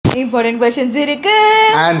Important questions irukku.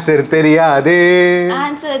 Answer theriyadhe.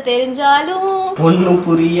 Answer therinjalum onnu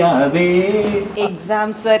puriyadhe.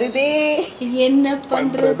 Exams varudhe. Enna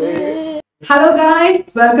pandrathu? Hello guys,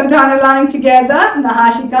 welcome to Our Learning Together.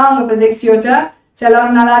 Nahashika, unga physics tutor.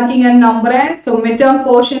 Ellarum nalla irukkinga nambren. So midterm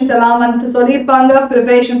portions ella vandu sollirpaanga,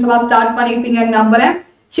 preparations ella start pannirpinga nambren.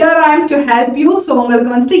 Here I am to help you. So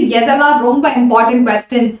ungalku vandu edella romba important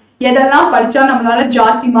question எதெல்லாம் படிச்சா நம்மளால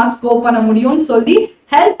ஜாஸ்தி marks score பண்ண முடியும்னு சொல்லி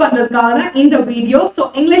help பண்றதுக்காக தான் இந்த video. So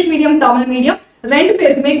English medium Tamil medium ரெண்டு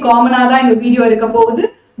பேருக்குமே காமனா தான் இந்த வீடியோ இருக்க போகுது.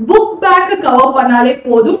 புக் பேக் கவர் பண்ணாலே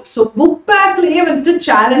போதும். ஸோ புக் பேக்லயே வந்துட்டு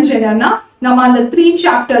சேலஞ்ச் என்னன்னா நம்ம அந்த 3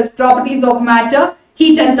 chapters properties of matter,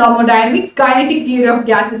 heat and thermodynamics, kinetic theory of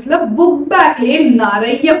கேசஸ்ல book பேக்லயே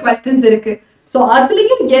நிறைய கொஸ்டின்ஸ் இருக்கு. ஸோ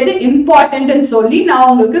அதுலயும் எது இம்பார்ட்டன்ட்னு சொல்லி நான்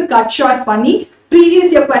உங்களுக்கு கட் ஷார்ட் பண்ணி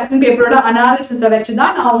ப்ரீவியஸ் இயர் கொஸ்டின் பேப்பரோட அனாலிசிஸை வச்சு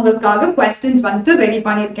தான் நான் உங்களுக்காக கொஸ்டின்ஸ் வந்துட்டு ரெடி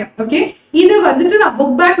பண்ணியிருக்கேன். ஓகே, இது வந்துட்டு நான்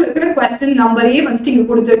புக் பேக்ல இருக்கிற கொஸ்டின் நம்பரே வந்துட்டு இங்க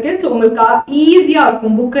கொடுத்துருக்கேன். ஸோ உங்களுக்கு ஈஸியா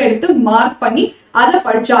இருக்கும். புக்கை எடுத்து மார்க் பண்ணி அதை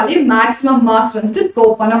படிச்சாலே மேக்ஸிமம் மார்க்ஸ் வந்துட்டு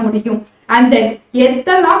ஸ்கோர் பண்ண முடியும். அண்ட் தென்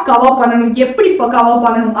எதெல்லாம் கவர் பண்ணணும், எப்படி இப்போ கவர்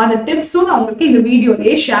பண்ணணும், அந்த டிப்ஸும் நான் உங்களுக்கு இந்த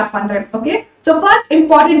வீடியோலயே ஷேர் பண்றேன். Okay, so first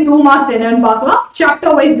important 2 marks என்னன்னு பார்க்கலாம்.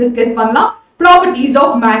 சாப்டர் வைஸ் டிஸ்கஸ் பண்ணலாம். Properties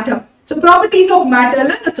of matter. So properties of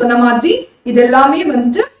மேட்டர்ல நான் சொன்ன மாதிரி இது எல்லாமே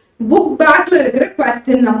வந்துட்டு புக் பேக்ல இருக்கிற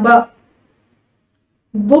question number,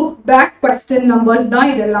 book back question numbers தான்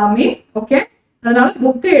இது எல்லாமே. ஓகே, அதனால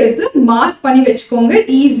புக்கை எடுத்து மார்க் பண்ணி வச்சுக்கோங்க,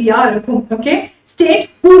 ஈஸியா இருக்கும். ஓகே, ஸ்டேட்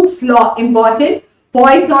ஹூக்ஸ் லா இம்பார்ட்டன்ட்.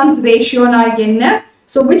 பாய்சான்ஸ் ரேஷியோனா என்ன,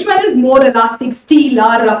 so which one is more elastic, ஸ்டீலா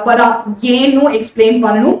ரப்பரா, ஏன்னு எக்ஸ்பிளைன்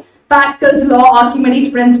பண்ணணும். Pascal's law, Archimedes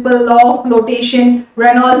principle, law of flotation,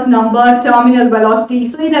 Reynolds number, terminal velocity.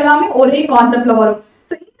 So இதெல்லாமே ஒரே கான்செப்ட்ல வரும்.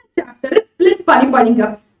 So இந்த சாப்டரை ஸ்ப்ளிட் பண்ணி படிங்க.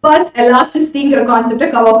 ஃபர்ஸ்ட் எலாஸ்டிசிட்டிங்கிற கான்செப்டை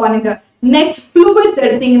கவர் பண்ணுங்க. நெக்ஸ்ட் ஃப்ளூயிட்ஸ்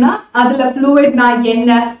எடுத்தீங்கன்னா அதுல ஃப்ளூயிட்னா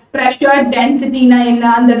என்ன, பிரஷர் டென்சிட்டினா என்ன,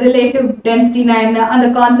 அந்த ரிலேட்டிவ் டென்சிட்டினா என்ன, அந்த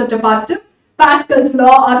கான்செப்டை பார்த்துட்டு Pascal's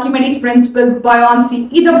law, Archimedes principle, buoyancy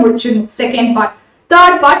இதை முடிச்சிடணும். Second part.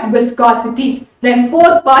 Third part viscosity, then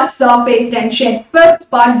fourth part surface tension, fifth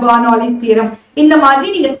part Bernoulli's theorem. இந்த மாதிரி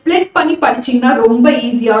நீங்க ஸ்ப்ளிட் பண்ணி படிச்சீங்கன்னா ரொம்ப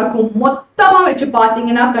ஈஸியா இருக்கும். மொத்தமா வச்சு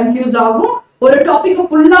பாத்தீங்கன்னா கன்ஃபியூஸ் ஆகும். ஒரு டாபிக்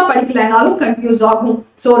ஃபுல்லா படிக்கலனாலும் கன்ஃபியூஸ் ஆகும்.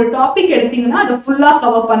 சோ ஒரு டாபிக் எடுத்தீங்கன்னா அதை ஃபுல்லா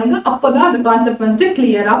கவர் பண்ணுங்க, அப்பதான் அந்த கான்செப்ட் வந்து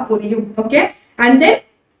கிளியரா புரியும். Okay, and then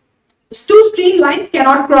two streamlines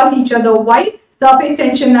cannot cross each other. Why? Surface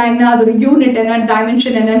tension என்ன, அதோட யூனிட் என்ன,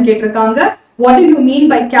 டைமென்ஷன் என்னன்னு கேட்டிருக்காங்க. What do you mean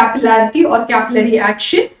by capillarity or capillary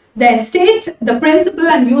action? Then state the principle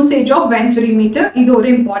and usage of Venturi meter. இது ஒரு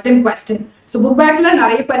important question. So book backல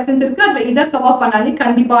நிறைய questions இருக்கு. அதுல இதை cover பண்ணாலே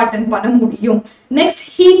கண்டிப்பா attend பண்ண முடியும். Next,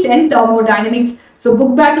 heat and thermodynamics. So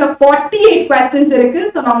book backல 48 questions இருக்கு.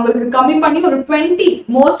 So நான் உங்களுக்கு கம்மி பண்ணி ஒரு 20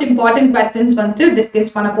 most important questions வந்துட்டு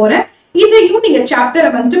டிஸ்கஸ் பண்ண போறேன். இதையும் நீங்க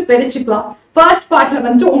சாப்டரை வந்துட்டு பிரிச்சுக்கலாம். First partல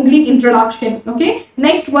வந்துட்டு only introduction. Okay.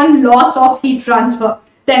 Next one, laws of heat transfer.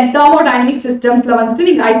 Then thermodynamic systems la vandu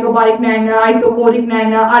neenga isobaric na enna, isochoric na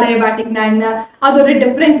enna, adiabatic na enna, adoda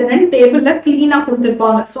difference enna table la clean ah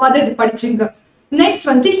kuduthirpaanga. So adha padichinga. Next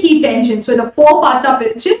vandu heat engine. So the 4 parts ah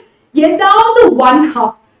pirichu edavadhu one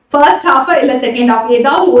half, first half illa second half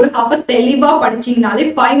edavadhu oru half teliva padichingnaale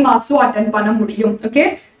 5 marks attend panna mudiyum. Okay,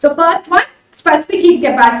 so first one, specific heat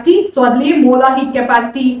capacity. So adliye molar heat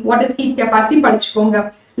capacity, what is heat capacity padichukonga.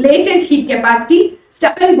 Latent heat capacity,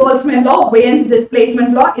 Stephen Boltzmann law, Weyens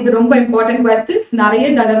displacement law. இது ரொம்ப important questions. நிறைய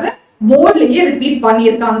தடவை போர்ட்லயே repeat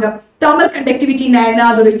பண்ணியிருக்காங்க. Thermal conductivity னா என்ன,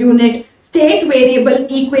 அதோட unit. State variable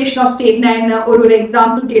equation of state னா என்ன, ஒரு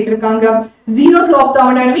எக்ஸாம்பிள் கேட்டிருக்காங்க. Zeroth law of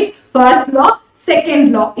thermodynamics, first law, second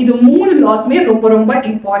law. இது 3 லாஸ்மே ரொம்ப ரொம்ப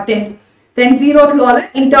important. Then zeroth lawல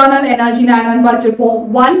internal energy னா என்னன்னு படிச்சிருப்போம்.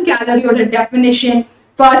 1 calorie ஓட definition,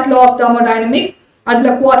 first law of thermodynamics.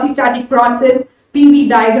 அதுல quasi static process, PV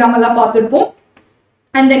diagram எல்லாம் பார்த்திருப்போம்.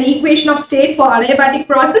 And then equation of state for adiabatic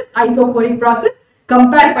process, isochoric process,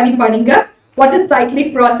 compare பண்ணி படிங்க. What is cyclic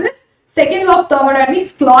process? Second law of thermodynamics,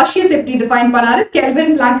 Clausius எப்படி define பண்ணாரு, Kelvin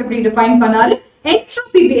Planck எப்படி define பண்ணாரு,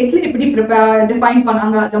 entropy baseல எப்படி define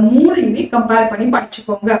பண்ணாங்க, அந்த மூணுமே compare பண்ணி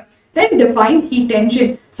படிச்சுக்கோங்க. Then define heat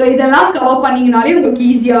engine. So இதெல்லாம் கவர் பண்ணீங்கனாலே உங்களுக்கு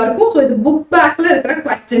ஈஸியா இருக்கும். So இது book backல இருக்கிற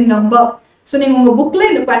question number. So நீங்க உங்க புக்ல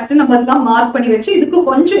இந்த question numbers எல்லாம் மார்க் பண்ணி வச்சு இதுக்கு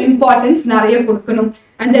கொஞ்சம் இம்பார்ட்டன்ஸ் நிறைய கொடுக்கணும்.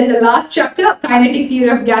 And then the last chapter, kinetic theory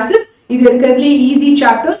of gases. இது இருக்கிறதுலே easy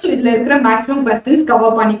chapter. So இதுல இருக்கிற maximum questions cover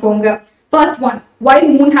பண்ணிக்கோங்க. First one, why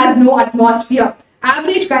moon has no atmosphere?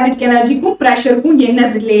 Average kinetic energy க்கும் pressure க்கும் என்ன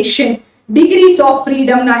relation? Degrees of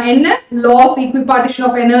freedom na enna, law of equipartition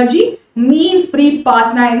of energy, mean free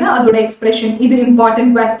path na enna, அதோட expression. இது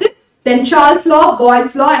important question. Then Charles law,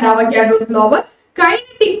 Boyle's law and Avogadro's law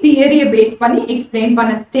kinetic theory base பண்ணி explain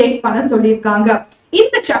பண்ண state பண்ண சொல்லிருக்காங்க.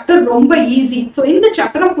 இந்த chapter ரொம்ப easy. So இந்த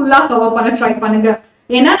சாப்டரை ஃபுல்லா கவர் பண்ண ட்ரை பண்ணுங்க.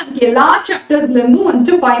 ஏன்னா நமக்கு எல்லா சாப்டர்ஸ்ல இருந்தும்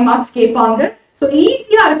வந்துட்டு 5 மார்க்ஸ் கேட்பாங்க. ஸோ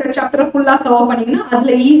ஈஸியா இருக்கிற சாப்டரை ஃபுல்லா கவர் பண்ணீங்கன்னா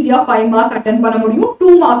அதுல ஈஸியா 5 மார்க் அட்டென்ட் பண்ண முடியும்.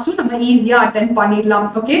 2 மார்க்ஸும் நம்ம ஈஸியா அட்டென்ட் பண்ணிடலாம்.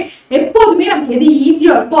 ஓகே, எப்போதுமே நமக்கு எது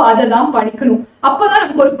ஈஸியா இருக்கோ அதை தான் படிக்கணும். அப்பதான்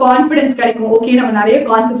நமக்கு ஒரு கான்பிடன்ஸ் கிடைக்கும். ஓகே, நம்ம நிறைய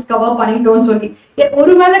கான்செப்ட்ஸ் கவர் பண்ணிட்டோம்னு சொல்லி.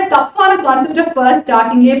 ஒருவேளை டஃப்பான கான்செப்டை ஃபர்ஸ்ட்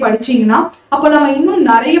ஸ்டார்டிங்லேயே படிச்சீங்கன்னா அப்போ நம்ம இன்னும்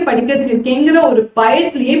நிறைய படிக்கிறதுக்கு இருக்கேங்கிற ஒரு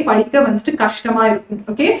பயத்திலேயே படிக்க வந்துட்டு கஷ்டமா இருக்கும்.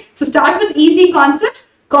 Okay, so start with easy concepts.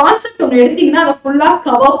 Concept ஒன்று எடுத்தீங்கன்னா அதை ஃபுல்லா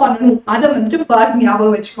கவர் பண்ணணும். அதை வந்துட்டு ஃபர்ஸ்ட்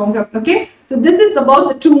ஞாபகம் வச்சுக்கோங்க. Okay, so this is about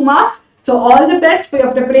the 2 marks. So all the best for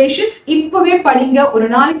your preparations. இப்பவே படிங்க. ஒரு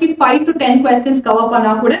நாளைக்கு 5 to 10 questions கவர்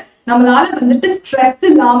பண்ணா கூட நம்மளால வந்துட்டு ஸ்ட்ரெஸ்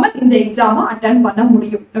இல்லாம இந்த எக்ஸாமை அட்டென்ட் பண்ண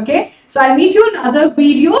முடியும். Okay, so I meet you in other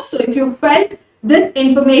video. So if you felt this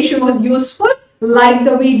information was useful, like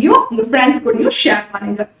the video, உங்க ஃப்ரெண்ட்ஸ் கூடயும் ஷேர்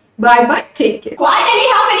பண்ணுங்க. Bye bye, take care. Quarterly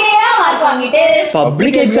half yearly mark வாங்கிட்டு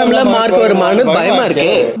public எக்ஸாம்ல mark வருமானு பயமா இருக்கு.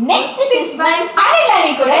 Next 6 months harder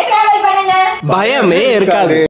learning கூட travel பண்ணுங்க. பயமே இருக்காது.